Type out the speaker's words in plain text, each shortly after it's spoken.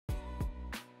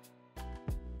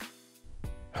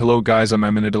Hello guys, I'm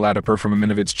amin-edalatipour from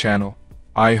amin-edalatipour's channel.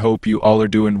 I hope you all are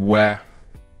doing well.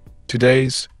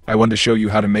 Today's, I want to show you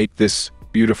how to make this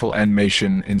beautiful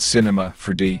animation in Cinema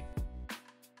 4D.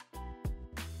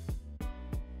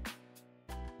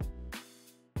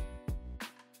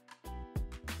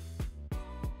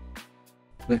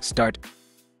 Let's start.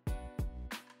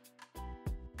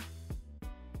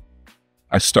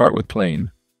 I start with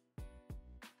plane.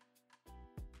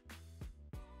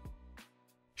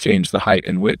 Change the height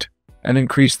and width, and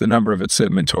increase the number of its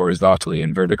segments horizontally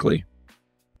and vertically.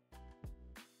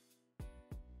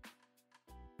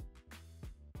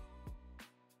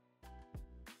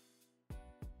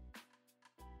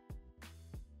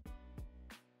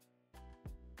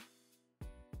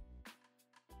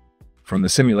 From the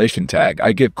simulation tag,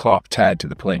 I give cloth tag to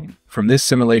the plane. From this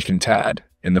simulation tag,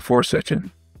 in the force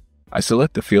section, I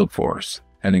select the field force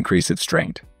and increase its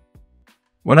strength.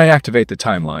 When I activate the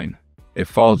timeline, it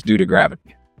falls due to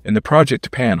gravity. In the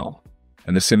project panel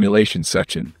and the simulation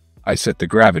section, I set the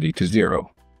gravity to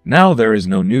 0. Now there is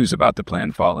no news about the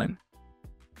plane falling.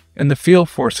 In the field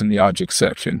force in the object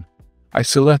section, I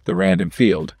select the random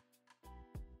field.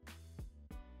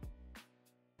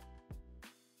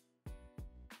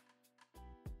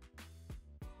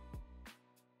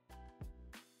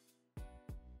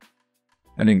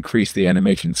 And increase the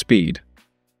animation speed.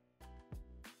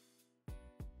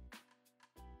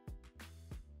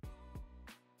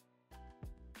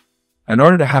 In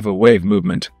order to have a wave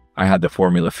movement, I had the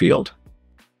formula field.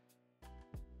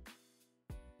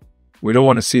 We don't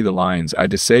want to see the lines. I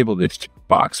disable this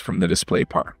box from the display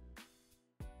part.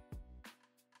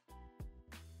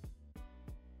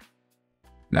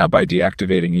 Now by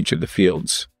deactivating each of the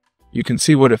fields, you can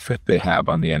see what effect they have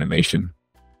on the animation.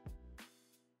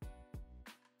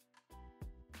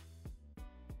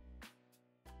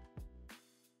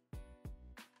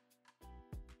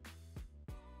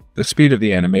 The speed of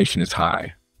the animation is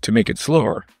high. To make it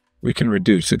slower, we can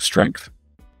reduce its strength.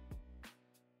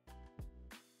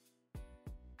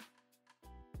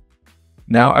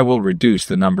 Now I will reduce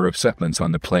the number of segments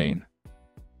on the plane.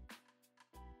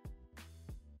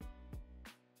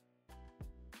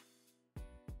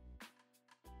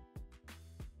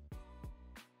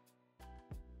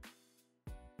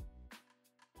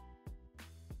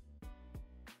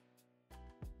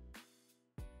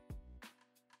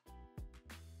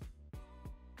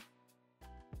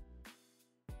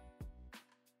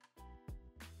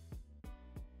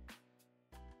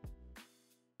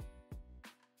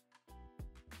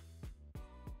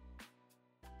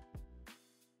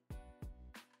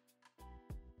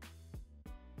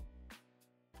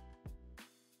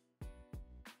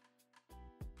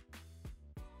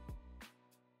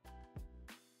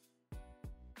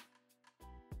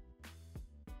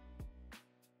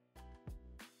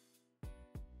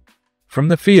 From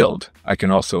the field, I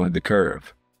can also add the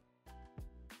curve.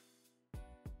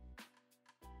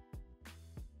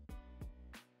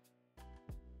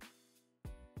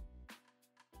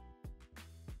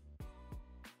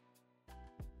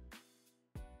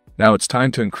 Now it's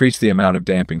time to increase the amount of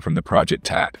damping from the project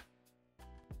tab.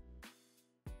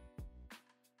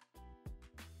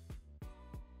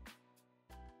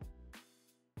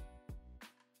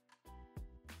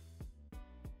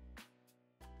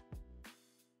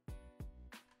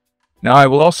 Now I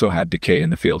will also add decay in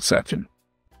the field section.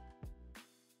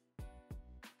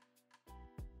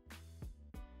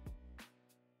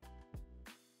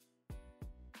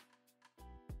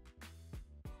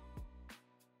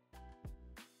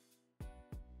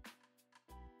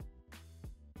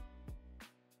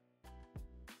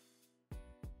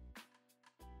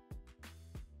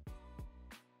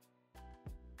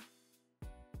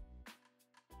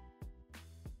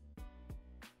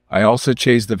 I also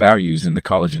change the values in the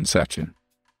collagen section.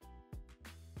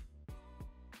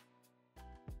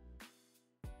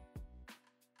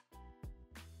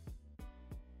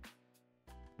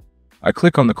 I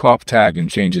click on the cloth tag and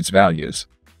change its values.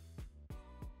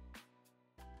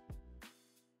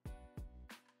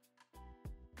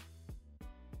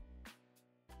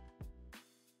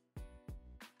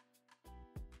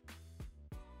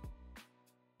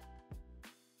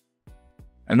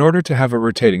 In order to have a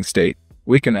rotating state,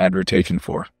 we can add rotation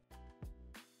 4.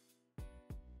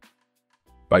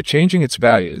 By changing its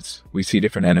values, we see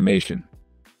different animation.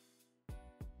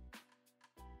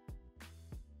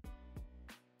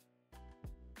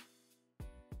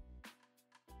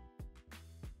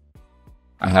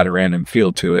 I add a random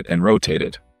field to it and rotate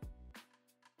it.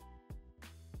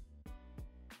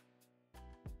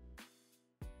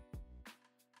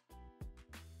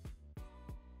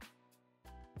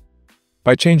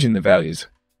 By changing the values,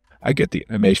 I get the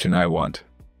animation I want.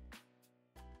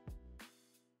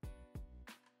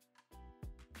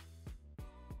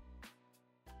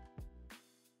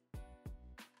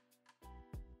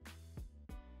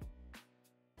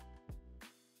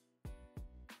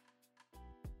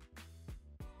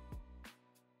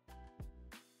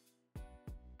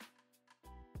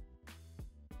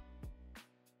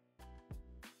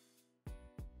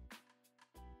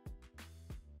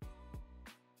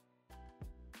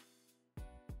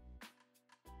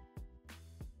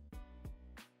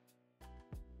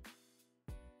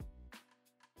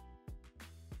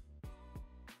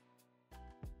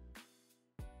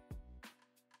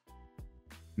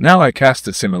 Now I cast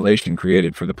the simulation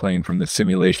created for the plane from the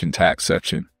simulation task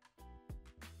section.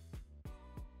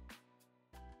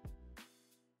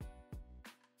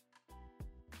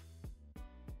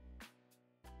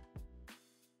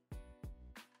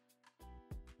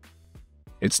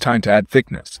 It's time to add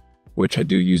thickness, which I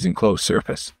do using closed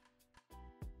surface.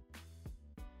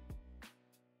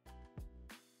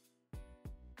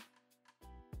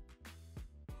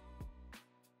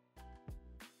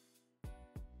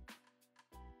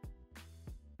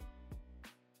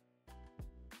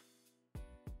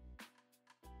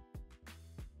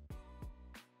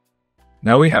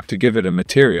 Now we have to give it a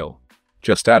material.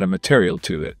 Just add a material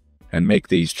to it, and make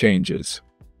these changes.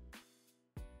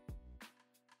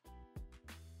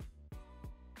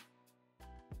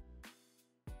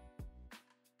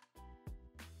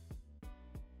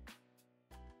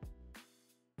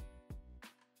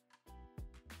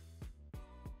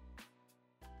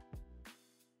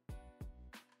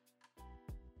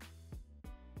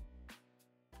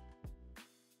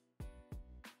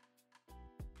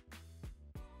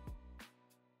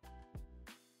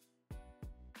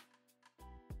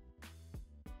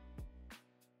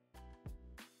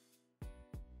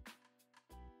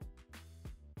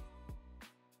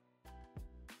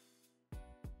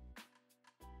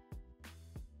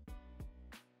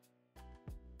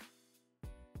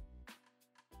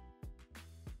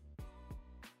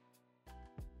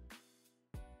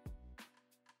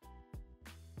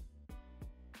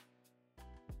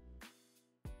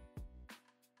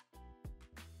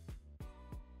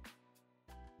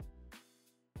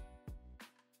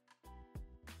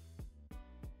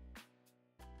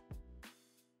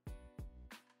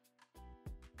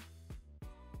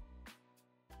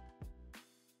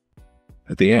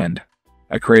 At the end,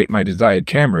 I create my desired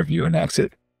camera view and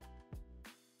exit.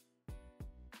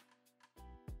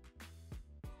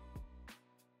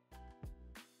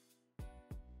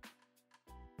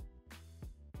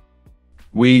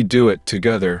 We do it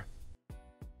together.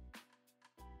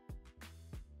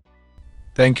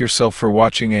 Thank yourself for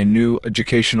watching a new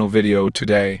educational video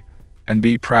today, and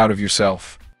be proud of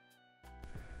yourself.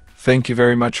 Thank you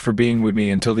very much for being with me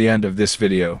until the end of this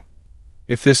video.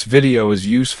 If this video is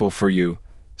useful for you,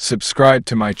 subscribe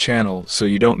to my channel so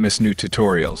you don't miss new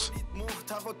tutorials.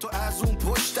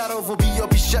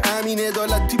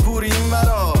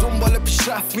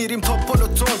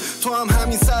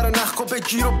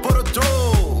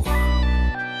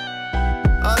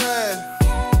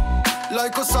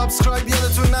 لایک و سابسکرایب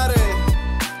یادتون نره.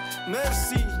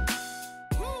 مرسی.